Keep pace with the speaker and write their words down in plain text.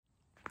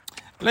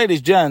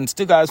Ladies, gents,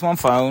 two guys, one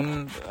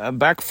phone.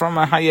 Back from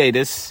a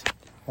hiatus.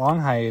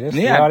 Long hiatus.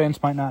 Yeah. The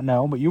audience might not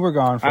know, but you were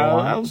gone for a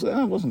while.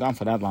 I wasn't gone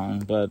for that long,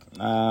 but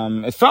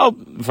it felt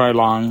very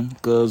long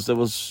because there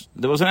was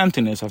an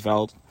emptiness. I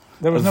felt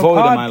There was a no void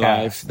podcast. in my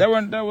life. There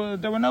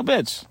were no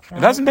bits. It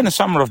hasn't been a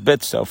summer of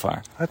bits so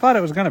far. I thought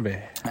it was going to be.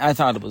 I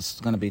thought it was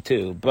going to be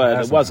too,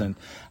 but it wasn't.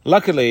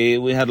 Luckily,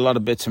 we had a lot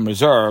of bits in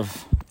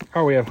reserve.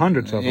 Oh, we have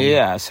hundreds of them.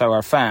 Yeah, so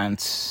our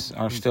fans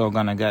are still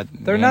going to get.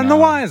 They're none the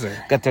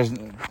wiser. Get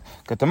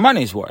the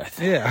money's worth.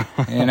 Yeah.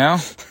 You know?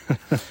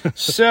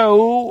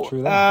 So,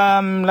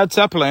 Led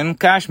Zeppelin,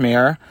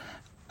 Kashmir.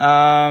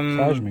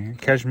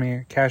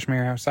 Kashmir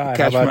outside.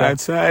 Kashmir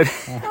outside.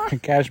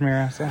 Kashmir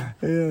outside.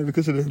 Yeah,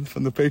 because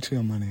from the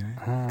Patreon money,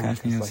 right?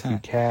 Kashmir outside.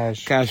 Like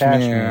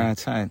Kashmir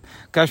outside.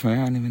 Kashmir,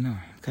 I don't even know.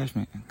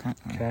 Kashmir,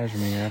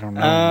 I don't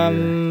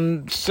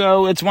know.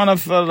 So it's one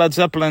of Led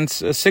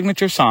Zeppelin's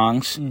signature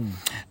songs.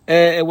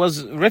 It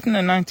was written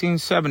in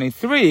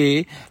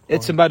 1973.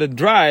 It's about a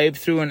drive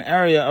through an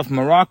area of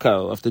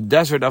Morocco, of the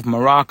desert of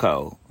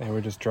Morocco. They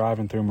were just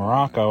driving through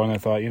Morocco and they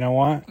thought, you know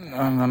what?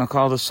 I'm going to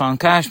call this song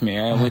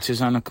Kashmir, which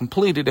is on a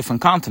completely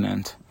different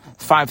continent,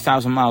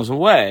 5,000 miles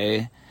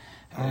away,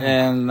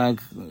 and like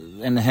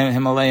in the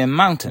Himalayan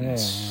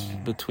mountains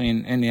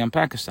between India and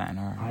Pakistan.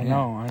 I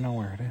know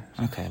where it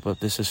is. Okay,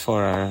 but this is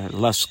for a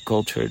less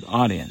cultured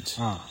audience.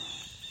 Oh.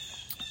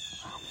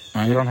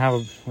 Right? We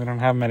don't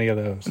have many of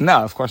those. No,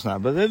 of course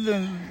not. But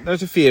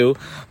there's a few.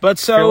 But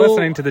so if you're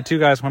listening to the Two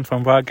Guys One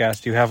Phone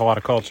podcast, you have a lot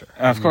of culture.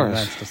 Of course,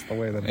 that's just the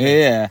way that it is.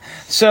 Yeah.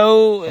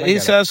 So he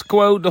says,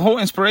 "quote: The whole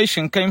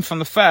inspiration came from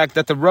the fact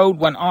that the road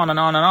went on and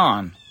on and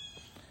on.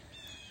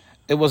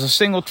 It was a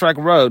single-track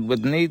road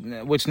which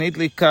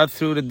neatly cut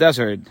through the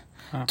desert.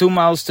 2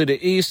 miles to the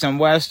east and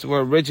west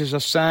were ridges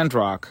of sand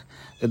rock.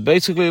 It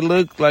basically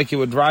looked like you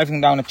were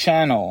driving down a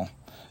channel.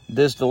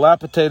 This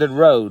dilapidated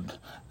road."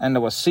 And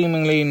there was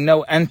seemingly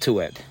no end to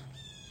it.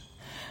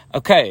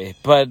 Okay,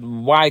 but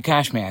why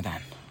Kashmir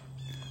then?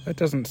 That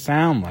doesn't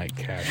sound like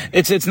Kashmir.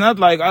 It's not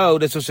like,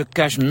 this was a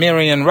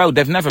Kashmirian road.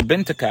 They've never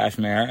been to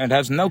Kashmir. It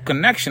has no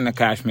connection to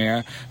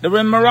Kashmir. They're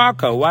in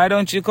Morocco. Why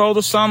don't you call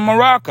the song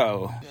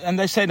Morocco? And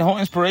they say the whole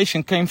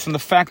inspiration came from the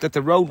fact that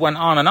the road went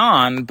on and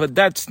on, but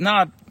that's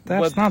not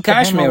what not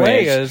Kashmir the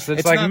Himalayas.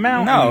 It's like not,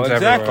 mountains. No,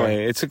 exactly.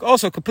 Everywhere. It's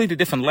also a completely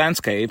different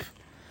landscape.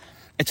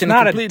 It's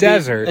not a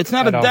desert. It's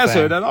not a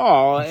desert at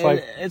all.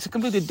 It's a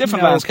completely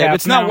different landscape.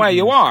 It's not where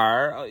you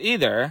are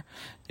either.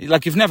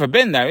 Like you've never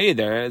been there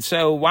either.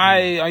 So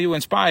why are you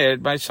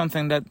inspired by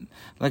something that,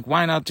 like,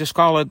 why not just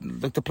call it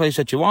like the place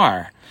that you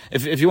are?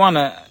 If you want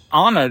to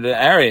honor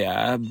the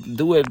area,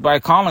 do it by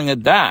calling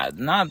it that,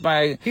 not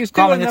by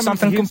calling it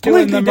something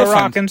completely different. He's doing the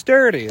Moroccans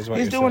dirty, is what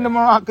he's doing. The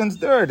Moroccans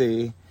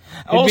dirty.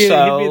 He'd be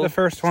the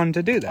first one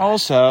to do that.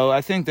 Also,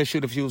 I think they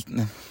should have used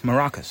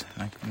maracas.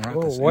 Like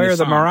maracas where are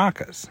the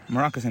maracas?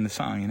 Maracas in the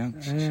song, you know?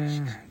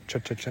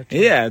 Cha-cha-cha-cha.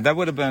 Yeah, that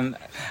would have been...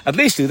 At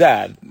least do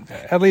that.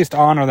 At least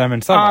honor them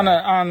in some way.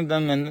 Honor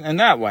them in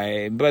that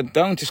way. But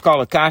don't just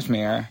call it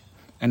Kashmir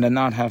and then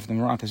not have the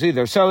maracas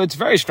either. So it's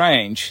very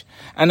strange.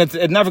 And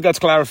it never gets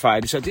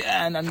clarified. He said,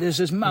 and then there's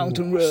this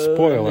mountain road.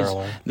 Spoiler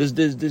alert. There's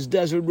this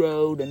desert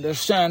road and there's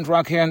sand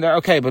rock here and there.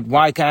 Okay, but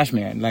why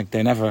Kashmir? Like,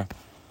 they never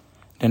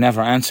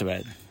answer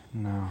it.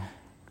 No.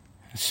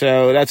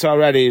 So that's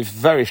already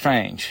very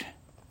strange.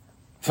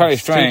 Very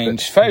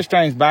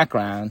strange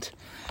background.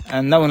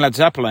 And knowing Led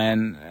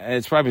Zeppelin,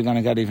 it's probably going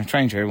to get even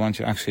stranger once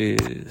you actually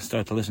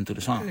start to listen to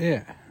the song.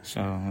 Yeah. So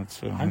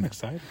I'm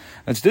excited.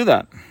 Let's do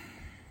that.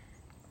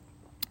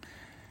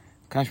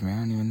 Kashmir, I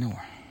don't even know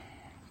her.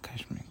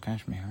 Kashmir.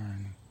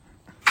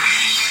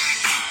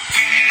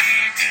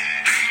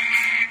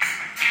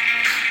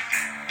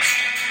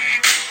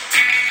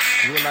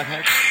 You would like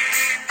her?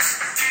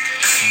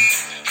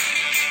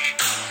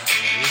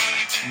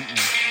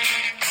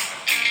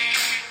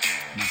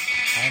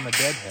 I'm a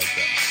Deadhead,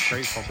 though.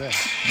 Grateful Dead.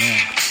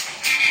 Yeah.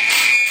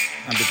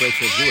 I'd be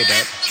grateful if you were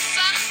dead.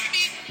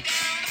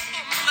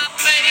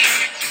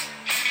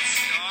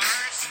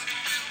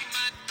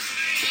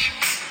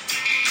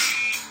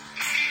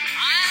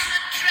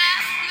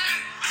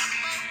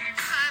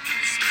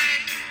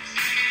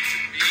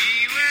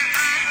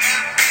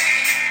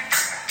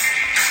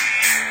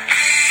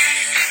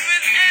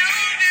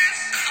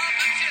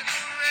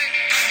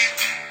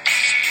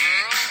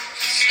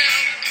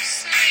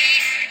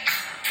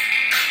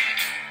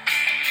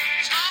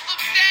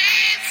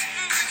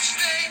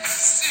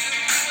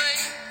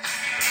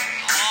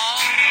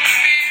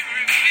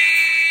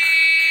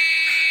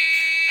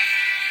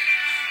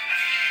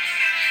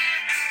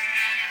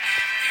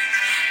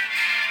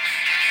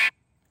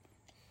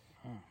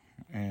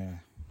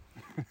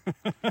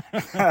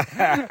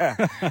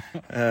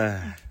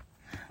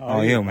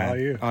 All you,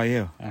 man. All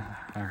you. All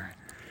right.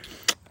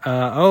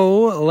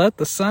 Let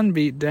the sun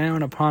beat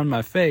down upon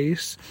my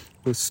face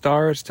with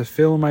stars to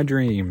fill my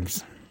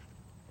dreams.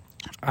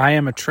 I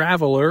am a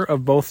traveler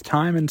of both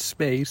time and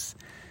space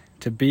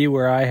to be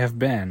where I have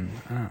been.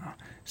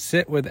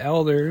 Sit with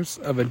elders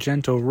of a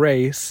gentle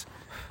race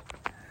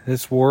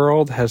this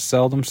world has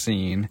seldom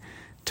seen.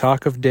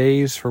 Talk of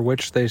days for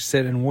which they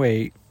sit and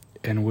wait,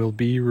 and all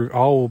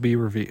will be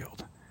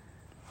revealed.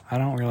 I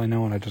don't really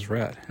know what I just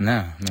read.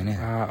 No, me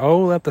neither.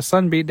 Oh, let the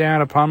sun beat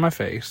down upon my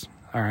face.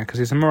 All right, because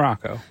he's in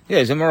Morocco. Yeah,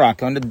 he's in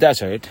Morocco in the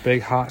desert.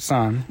 Big hot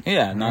sun.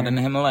 Yeah, not in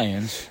the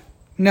Himalayas.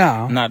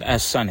 No. Not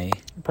as sunny.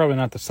 Probably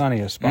not the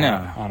sunniest spot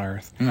on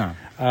Earth. No.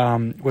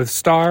 With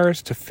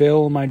stars to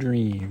fill my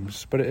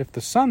dreams. But if the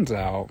sun's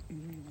out,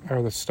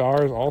 are the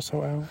stars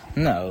also out?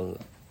 No.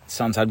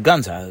 Sun's out,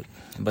 guns out.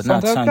 But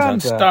Sun's not out, sun's out,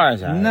 guns out.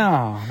 stars out.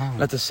 No.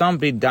 Let the sun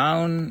beat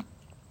down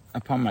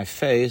upon my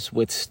face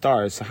with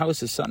stars. So how is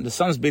the sun? The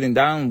sun's beating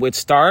down with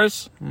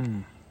stars.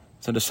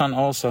 So the sun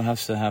also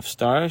has to have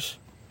stars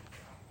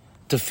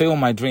to fill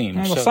my dreams.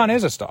 Well, the so sun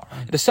is a star.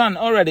 the sun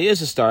already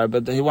is a star,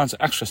 but he wants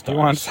extra stars. He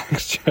wants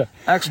extra.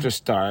 Extra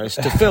stars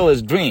to fill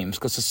his dreams,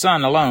 because the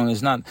sun alone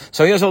is not.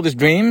 So he has all these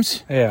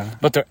dreams, Yeah.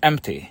 but they're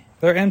empty.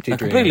 They're empty They're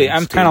dreams. completely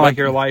empty, Kind of but- like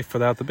your life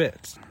without the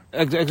bits.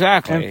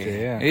 Exactly. Empty,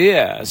 yeah.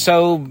 Yeah.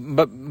 So,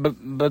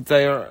 but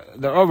they're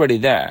already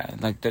there.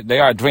 Like they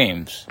are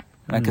dreams.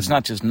 Like it's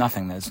not just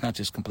nothingness. It's not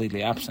just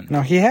completely absent.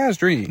 No, he has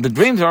dreams. The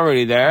dreams are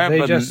already there, They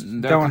but just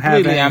they're don't have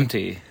completely any-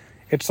 empty.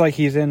 It's like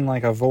he's in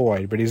like a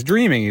void, but he's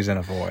dreaming he's in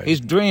a void. He's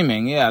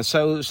dreaming, yeah.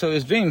 So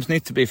his dreams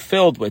need to be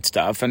filled with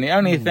stuff, and the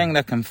only thing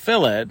that can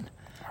fill it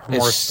Are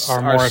more are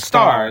stars.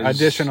 stars.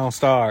 Additional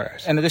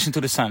stars. In addition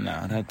to the sun,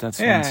 now that's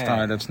Yeah, one star.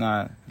 yeah. That's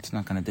not. It's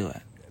not going to do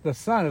it. The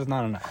sun is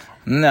not enough.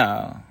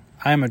 No.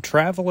 I am a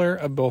traveler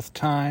of both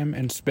time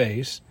and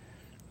space.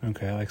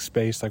 Okay, like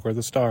space, like where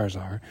the stars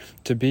are.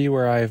 To be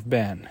where I have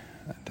been.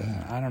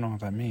 I don't know what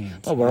that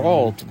means. Well, we're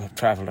all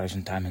travelers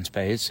in time and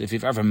space. If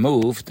you've ever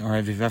moved or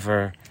if you've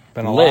ever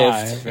Been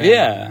lived, alive.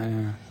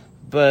 yeah.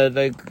 But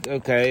like,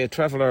 okay, a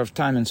traveler of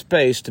time and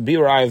space to be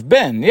where I've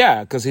been,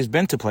 yeah, because he's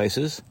been to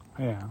places.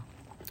 Yeah.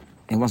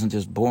 He wasn't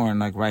just born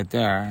like right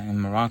there in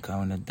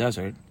Morocco in the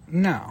desert,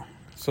 No.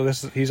 So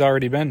he's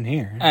already been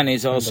here. and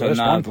he's also this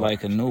one not place.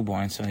 like a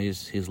newborn. So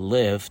he's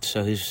lived.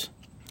 So he's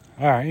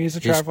All right, he's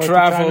a traveler.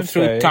 traveled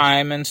through space.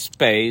 time and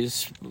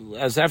space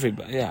as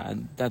everybody. Yeah,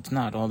 that's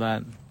not all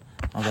that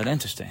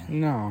interesting.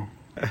 No.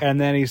 And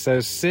then he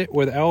says, sit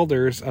with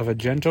elders of a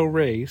gentle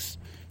race.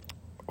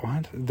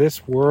 What?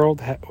 This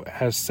world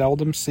has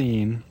seldom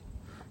seen.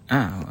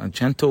 Oh, a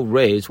gentle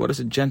race. What is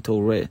a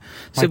gentle race?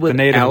 Like the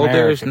Native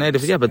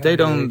Americans. Yeah, but they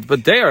don't.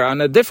 But they are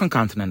on a different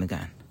continent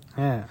again.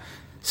 Yeah.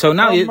 So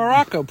now Well,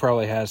 Morocco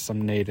probably has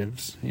some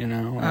natives, at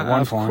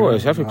one of point.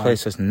 course, every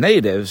place has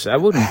natives. I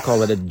wouldn't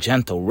call it a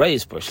gentle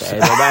race per se,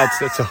 but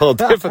that's a whole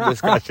different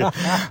discussion.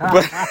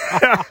 But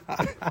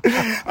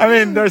I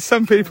mean, there's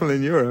some people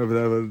in Europe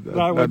that would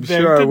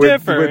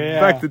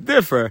beg to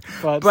differ.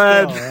 But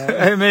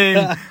still, I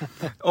mean,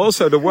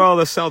 also the world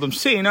has seldom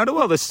seen. Now the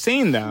world has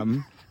seen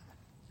them.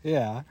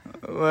 Yeah.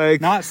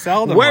 Like Not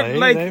seldomly.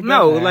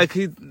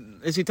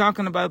 Is he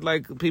talking about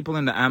like people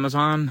in the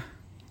Amazon?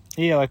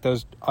 Yeah, like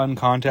those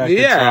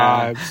uncontacted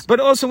tribes. But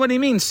also, what do you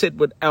mean sit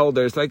with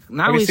elders? Like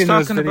now Have you he's seen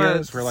those talking videos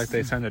about where like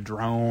they send a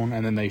drone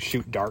and then they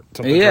shoot darts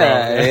at the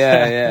yeah, drone?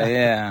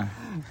 yeah.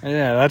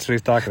 Yeah, that's what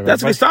he's talking about.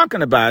 That's what he's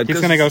talking about. He's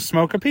 'cause- going to go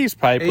smoke a peace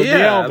pipe with the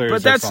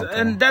elders. but or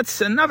something.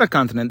 that's another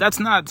continent. That's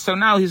not. So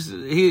now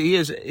he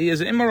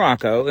is in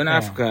Morocco in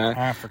Africa.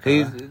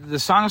 Africa. The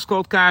song is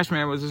called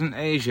Kashmir, which is in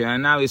Asia,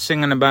 and now he's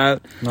singing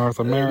about North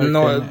American,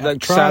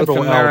 like South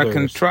tribal American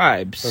elders.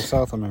 tribes. So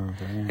South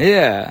America. Yeah.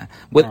 Yeah,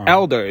 with Right.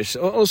 elders.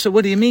 Also,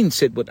 what do you mean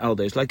sit with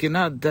elders? Like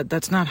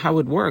that's not how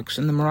it works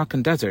in the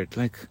Moroccan desert.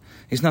 Like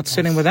he's not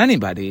sitting with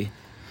anybody.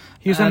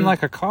 He's in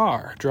like a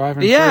car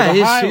driving through Yeah,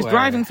 the highway. he's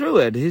driving through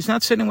it. He's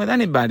not sitting with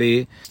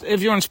anybody.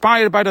 If you're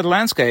inspired by the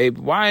landscape,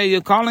 why are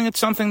you calling it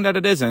something that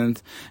it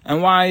isn't?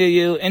 And why are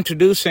you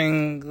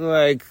introducing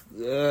like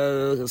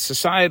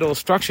societal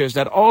structures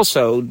that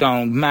also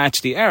don't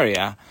match the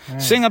area?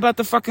 Right. Sing about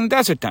the fucking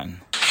desert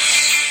then.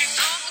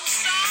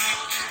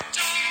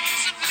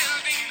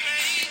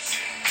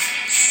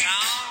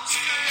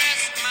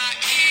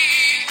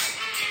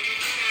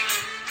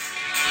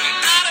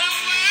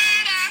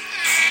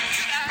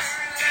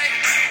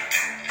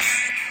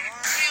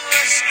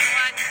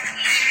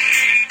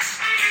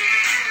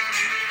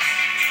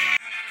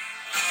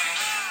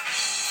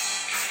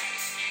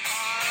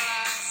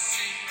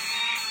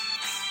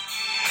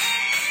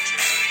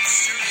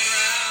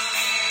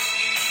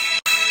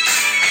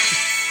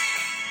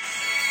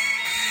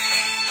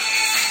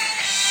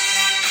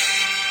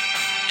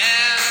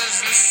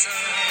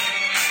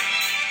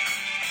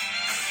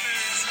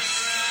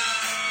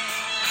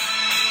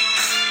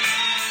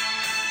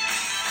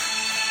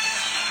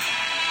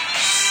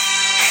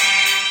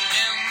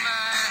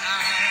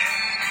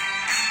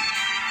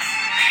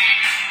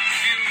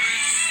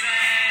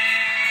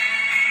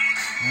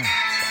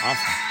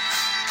 Awesome.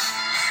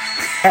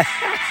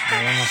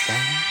 We're almost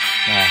done.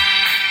 Yeah.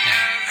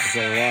 It's a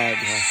lot.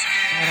 Yeah.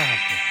 I don't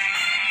have to.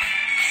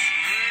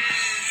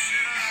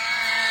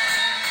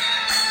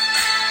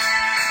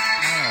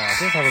 Oh, I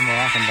just have a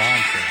Moroccan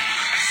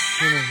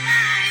dance.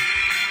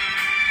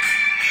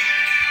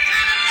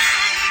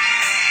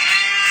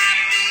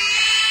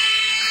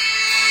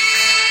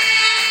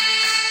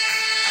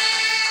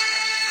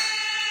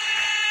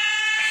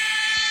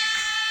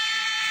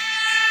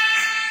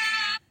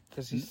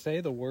 Does he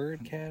say the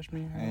word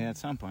Kashmir? Yeah, at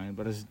some point,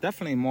 but it's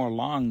definitely more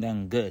long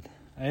than good.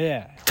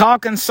 Yeah.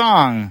 Talk and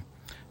song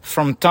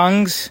from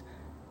tongues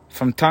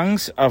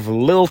of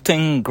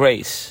lilting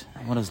grace.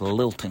 What is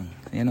lilting?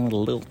 You know what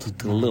lilt?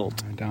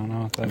 I don't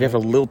know. Have you ever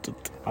lilted?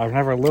 I've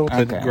never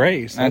lilted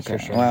grace, that's for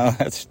sure. Well,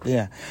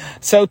 yeah.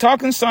 So,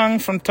 talk and song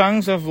from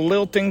tongues of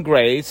lilting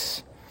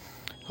grace,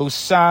 whose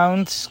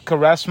sounds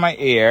caress my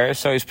ear.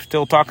 So he's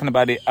still talking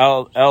about the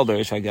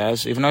elders, I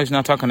guess, even though he's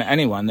not talking to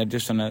anyone. They're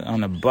just on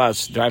a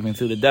bus driving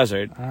through the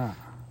desert.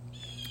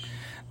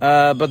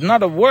 But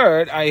not a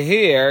word I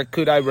hear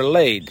could I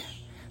relate.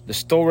 The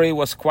story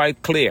was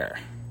quite clear.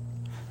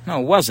 No,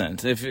 it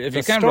wasn't. If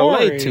you can't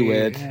relate to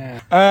it.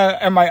 Yeah.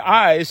 And my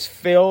eyes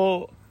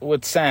fill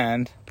with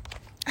sand.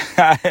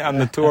 On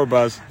the tour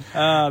bus.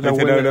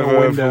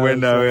 The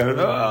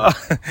window.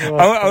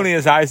 Only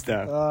his eyes,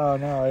 though. Oh,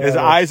 no. Yeah, his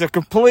eyes are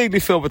completely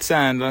filled with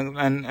sand,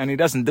 and he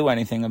doesn't do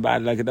anything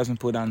about it. Like, he doesn't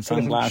put on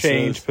sunglasses. Doesn't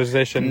change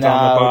positions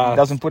on the bus.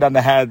 Doesn't put on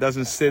the hat,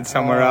 doesn't sit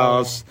somewhere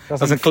else.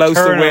 Doesn't close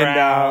the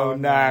window.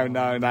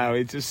 No.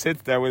 He just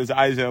sits there with his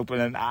eyes open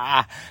and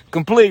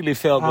completely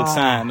filled with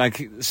sand.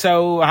 Like,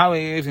 so how are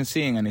you even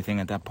seeing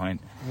anything at that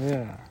point?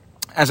 Yeah.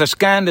 As I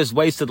scanned his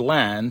wasted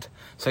land,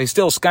 so he's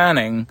still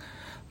scanning,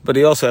 but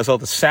he also has all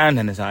the sand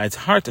in his eye. It's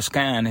hard to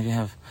scan if you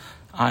have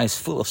eyes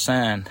full of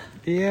sand.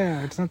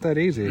 Yeah, it's not that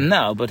easy.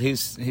 No, but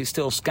he's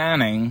still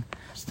scanning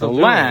the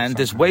land,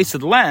 this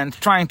wasted land,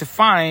 trying to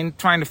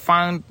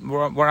find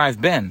where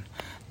I've been.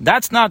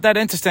 That's not that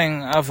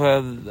interesting of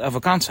a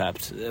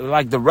concept.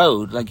 Like the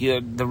road,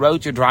 the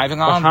road you're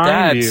driving on.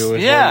 Behind you is where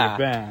you've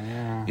been.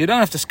 Yeah. You don't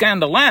have to scan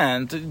the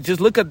land. Just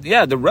look at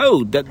the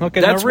road.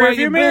 That's where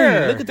you've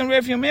been. Look at the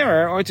rearview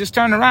mirror, or just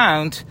turn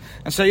around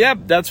and say, "Yep,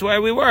 that's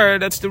where we were.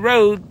 That's the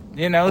road.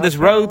 This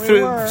road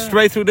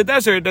straight through the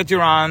desert that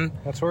you're on.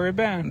 That's where we've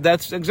been.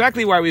 That's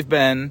exactly where we've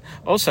been."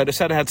 Also, they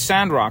said it had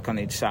sand rock on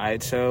each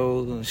side,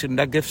 so shouldn't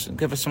that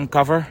give us some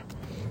cover?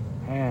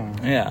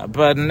 Yeah,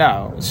 but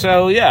no.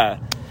 So yeah,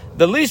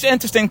 the least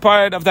interesting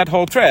part of that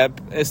whole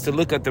trip is to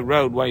look at the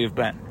road where you've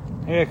been.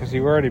 Yeah, because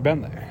you've already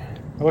been there.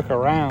 Look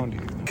around you.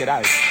 Get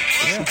out.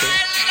 Yeah.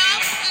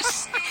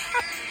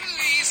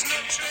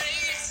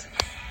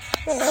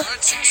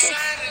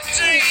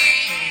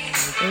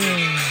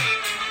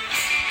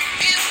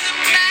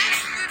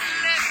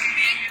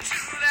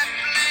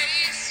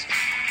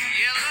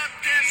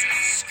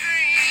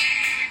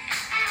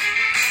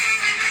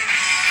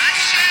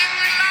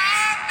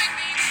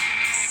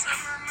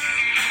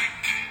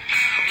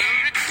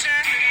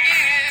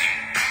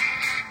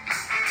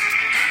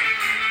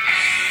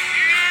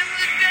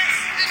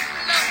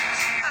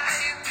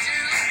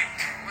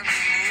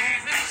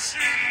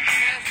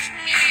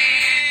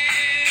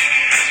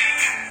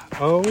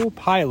 Oh,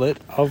 pilot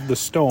of the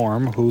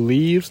storm who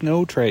leaves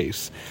no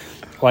trace,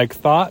 like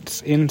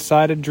thoughts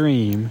inside a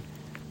dream.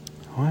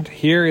 What?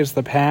 Here is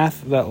the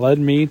path that led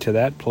me to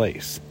that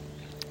place.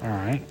 All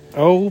right.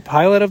 Oh,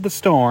 pilot of the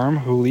storm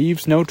who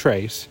leaves no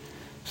trace.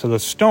 So the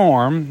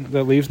storm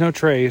that leaves no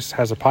trace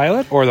has a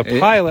pilot, or the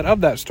pilot of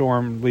that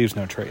storm leaves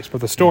no trace,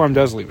 but the storm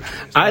does leave a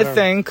trace. I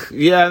think,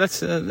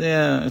 it's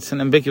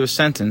an ambiguous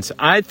sentence.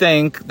 I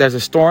think there's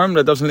a storm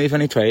that doesn't leave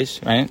any trace,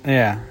 right?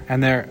 Yeah,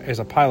 and there is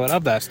a pilot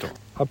of that storm.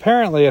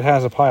 Apparently it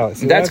has a pilot.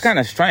 See, that's kind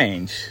of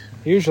strange.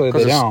 Usually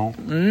they don't.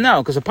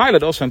 No, because a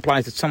pilot also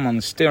implies that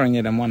someone's steering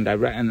it in one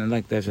direction, and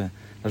like there's a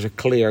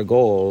clear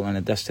goal and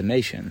a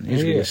destination.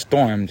 Usually a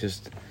storm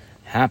just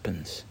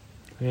happens.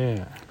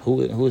 Yeah.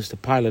 Who is the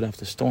pilot of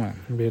the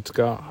storm? Maybe it's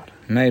God.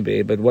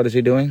 Maybe, but what is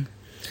he doing?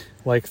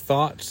 Like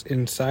thoughts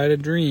inside a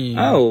dream.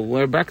 Oh,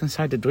 we're back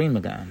inside the dream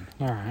again.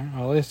 All right.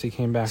 Well, at least he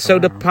came back. So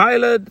around.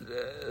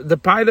 the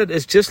pilot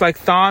is just like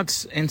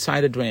thoughts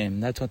inside a dream.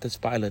 That's what this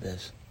pilot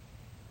is.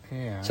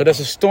 Yeah. So there's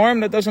a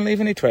storm that doesn't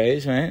leave any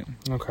trace, right?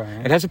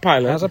 Okay. It has a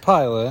pilot. It has a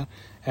pilot,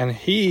 and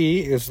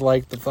he is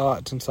like the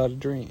thoughts inside a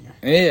dream.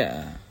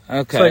 Yeah. Okay.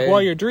 It's like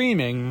while you're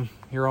dreaming,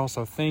 you're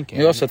also thinking.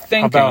 You're also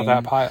thinking about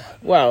that pilot.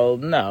 Well,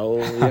 no,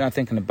 you're not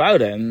thinking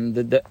about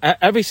him.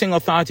 Every single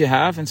thought you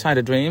have inside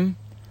a dream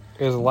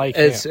is like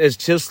it's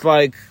just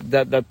like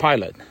that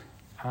pilot.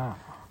 Oh.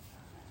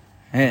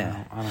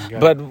 Yeah. I don't get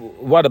but it.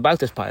 What about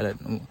this pilot?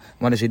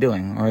 What is he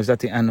doing? Or is that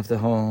the end of the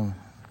whole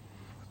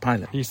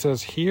pilot? He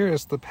says, "Here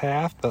is the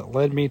path that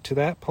led me to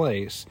that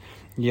place,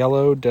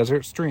 yellow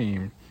desert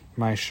stream,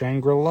 my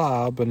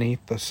Shangri-La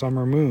beneath the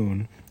summer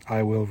moon.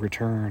 I will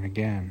return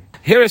again."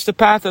 Here is the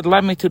path that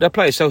led me to that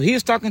place. So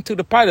he's talking to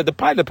the pilot. The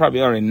pilot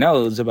probably already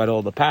knows about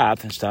all the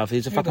path and stuff.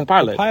 He's a fucking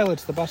pilot. The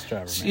pilot's the bus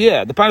driver, man.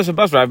 Yeah, the pilot's the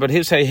bus driver. But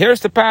he'll say, "Here's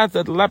the path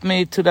that led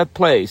me to that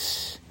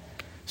place."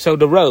 So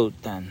the road,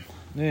 then.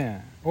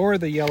 Yeah. Or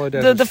the yellow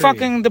desert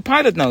the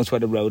pilot knows where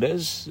the road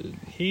is.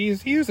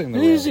 He's using the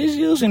road. He's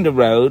using the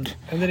road.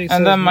 And then he and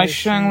says, then my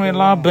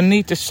Shangri-La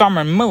beneath the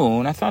summer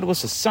moon. I thought it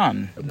was the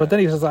sun. But then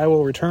he says, "I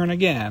will return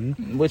again."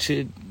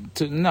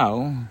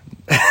 No.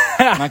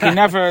 Like you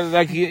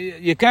never,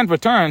 you can't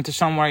return to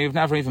somewhere you've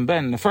never even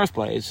been in the first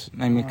place,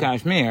 namely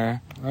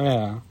Kashmir.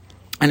 Yeah.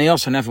 And he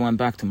also never went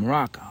back to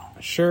Morocco.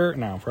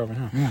 Probably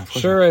not. Yeah, of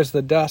course Sure as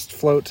the dust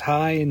floats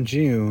high in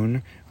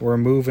June, we're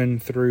moving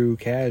through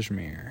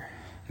Kashmir.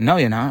 No,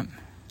 you're not.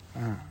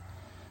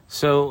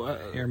 So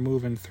You're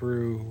moving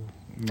through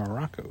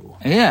Morocco.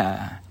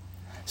 yeah.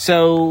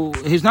 So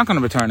he's not going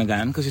to return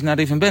again because he's not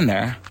even been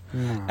there.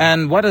 No.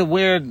 And what a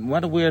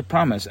weird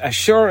promise. As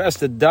sure as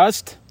the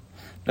dust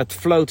that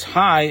floats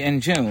high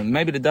in June.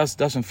 Maybe the dust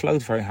doesn't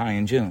float very high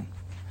in June,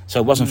 so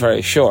it wasn't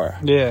very sure.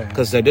 Yeah.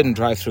 Because they didn't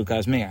drive through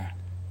Kashmir.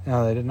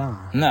 No, they did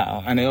not.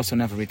 No, and they also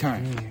never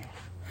returned.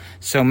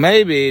 So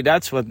maybe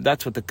that's what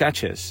the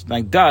catch is.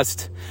 Like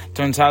dust,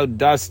 turns out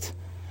dust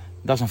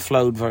doesn't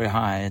float very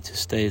high. It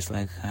just stays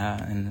like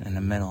in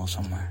the middle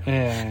somewhere.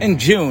 Yeah. In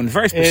June,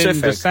 very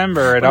specific. In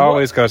December, it But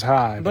always goes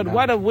high. But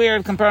what a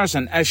weird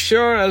comparison. As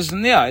sure as,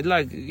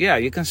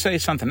 you can say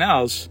something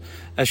else.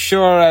 As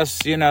sure as,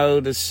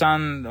 the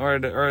sun or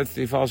the earth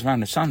revolves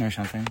around the sun or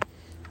something.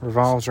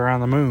 Revolves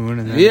around the moon.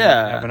 And then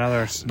have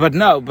another... But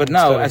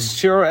no. As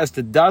sure as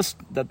the dust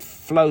that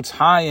floats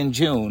high in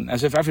June.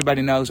 As if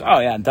everybody knows,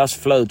 dust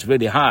floats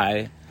really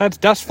high. That's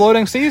dust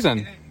floating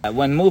season.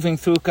 When moving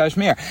through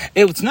Kashmir.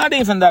 It's not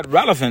even that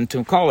relevant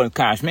to call it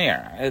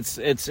Kashmir.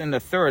 It's in the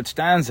third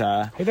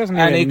stanza. He doesn't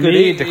even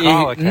need to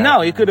call it Kashmir.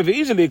 No, he could have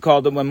easily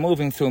called it when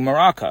moving through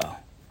Morocco.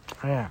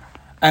 Yeah.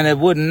 And it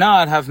would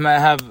not have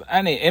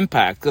any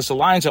impact because the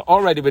lines are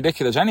already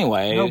ridiculous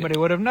anyway. Nobody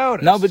would have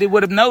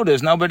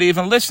noticed. Nobody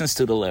even listens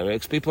to the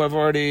lyrics. People have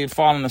already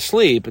fallen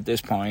asleep at this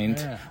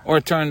point,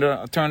 or turned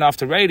off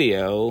the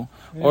radio,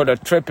 or they're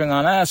tripping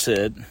on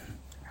acid.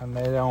 And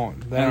they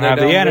don't have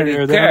the energy,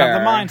 or they don't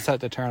have the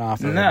mindset to turn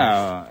off.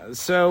 No.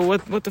 So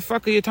what the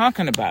fuck are you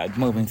talking about?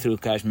 Moving through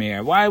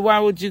Kashmir? Why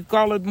would you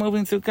call it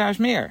moving through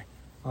Kashmir?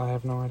 I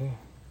have no idea.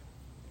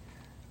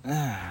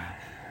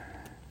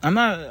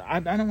 I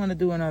don't want to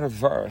do another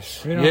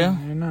verse.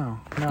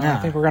 No. I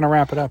think we're gonna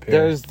wrap it up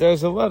here.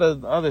 There's a lot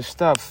of other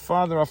stuff.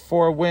 Father of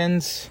four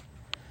winds,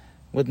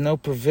 with no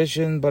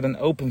provision but an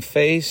open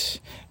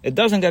face. It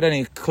doesn't get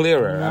any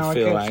clearer. No, I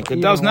feel like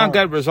it does not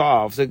get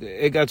resolved.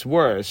 It gets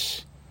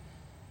worse.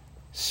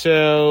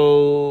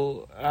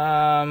 So,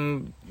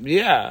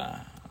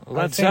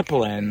 Led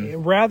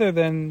Zeppelin. Rather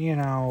than,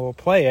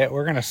 play it,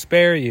 we're going to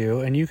spare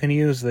you, and you can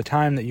use the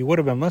time that you would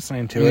have been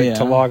listening to it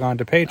to log on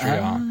to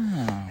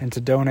Patreon and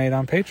to donate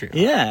on Patreon.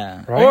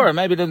 Yeah. Right? Or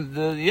maybe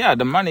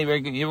the money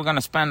you were going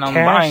to spend on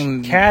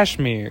buying...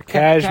 Kashmir.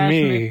 Cash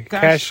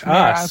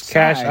us.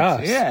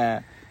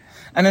 Yeah.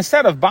 And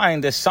instead of buying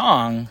this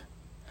song...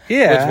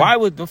 Yeah. Which,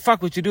 why the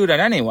fuck would you do that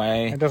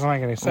anyway? It doesn't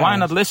make any sense. Why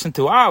not listen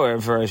to our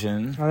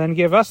version? Well, then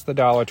give us the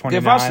 $1.29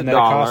 that it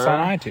costs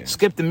on iTunes.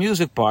 Skip the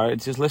music part.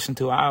 Just listen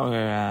to our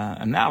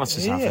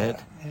analysis of it.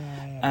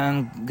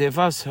 And give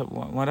us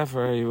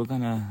whatever you were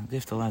going to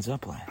give to Led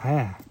Zeppelin.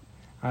 Yeah.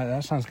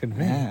 That sounds good to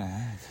me.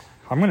 Yeah.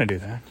 I'm going to do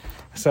that.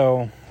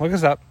 So, look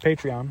us up,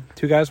 Patreon.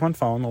 2 Guys, 1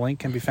 Phone. The link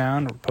can be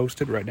found or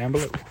posted right down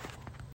below.